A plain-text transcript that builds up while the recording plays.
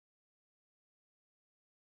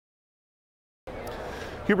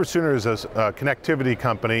Huber+Suhner is a connectivity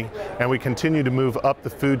company, and we continue to move up the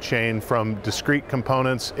food chain from discrete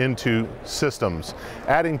components into systems.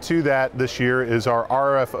 Adding to that this year is our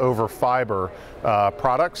RF over fiber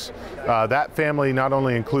products. That family not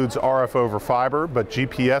only includes RF over fiber, but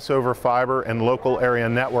GPS over fiber and local area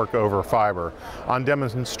network over fiber. On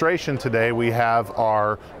demonstration today, we have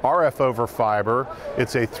our RF over fiber.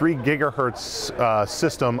 It's a 3 gigahertz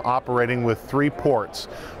system operating with 3 ports.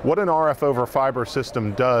 What an RF over fiber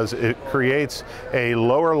system does, it creates a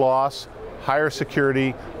lower loss, higher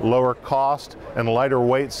security, lower cost, and lighter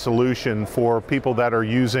weight solution for people that are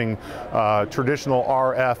using traditional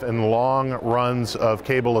RF in long runs of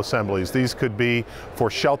cable assemblies. These could be for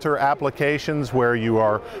shelter applications where you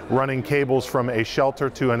are running cables from a shelter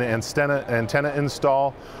to an antenna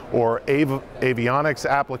install, or avionics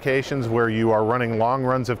applications where you are running long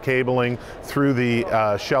runs of cabling through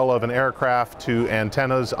the shell of an aircraft to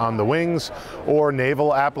antennas on the wings, or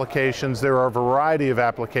naval applications. There are a variety of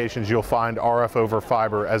applications you'll find RF over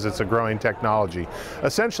fiber as it's a growing technology.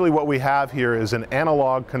 Essentially what we have here is an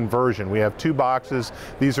analog conversion. We have 2 boxes.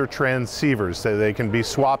 These are transceivers, so they can be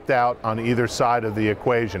swapped out on either side of the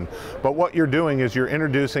equation. But what you're doing is you're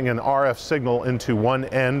introducing an RF signal into one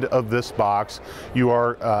end of this box. You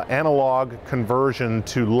are analog conversion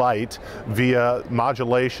to light via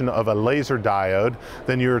modulation of a laser diode.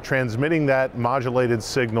 Then you're transmitting that modulated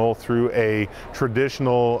signal through a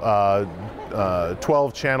traditional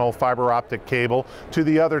 12-channel fiber optic cable to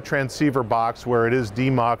the other transceiver box where it is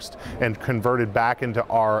demuxed and converted back into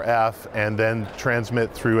RF, and then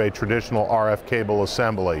transmit through a traditional RF cable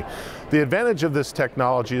assembly. The advantage of this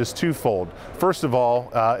technology is twofold. First of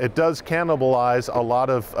all, it does cannibalize a lot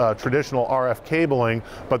of traditional RF cabling,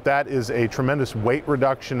 but that is a tremendous weight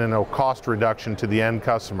reduction and a cost reduction to the end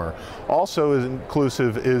customer. Also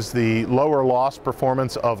inclusive is the lower loss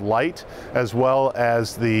performance of light, as well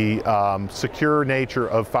as the secure nature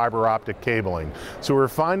of fiber optic cabling. So we're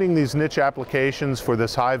finding these niche applications for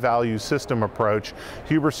this high value system approach.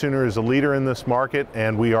 Huber+Suhner is a leader in this market,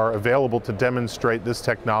 and we are available to demonstrate this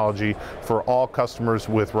technology for all customers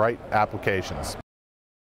with right applications.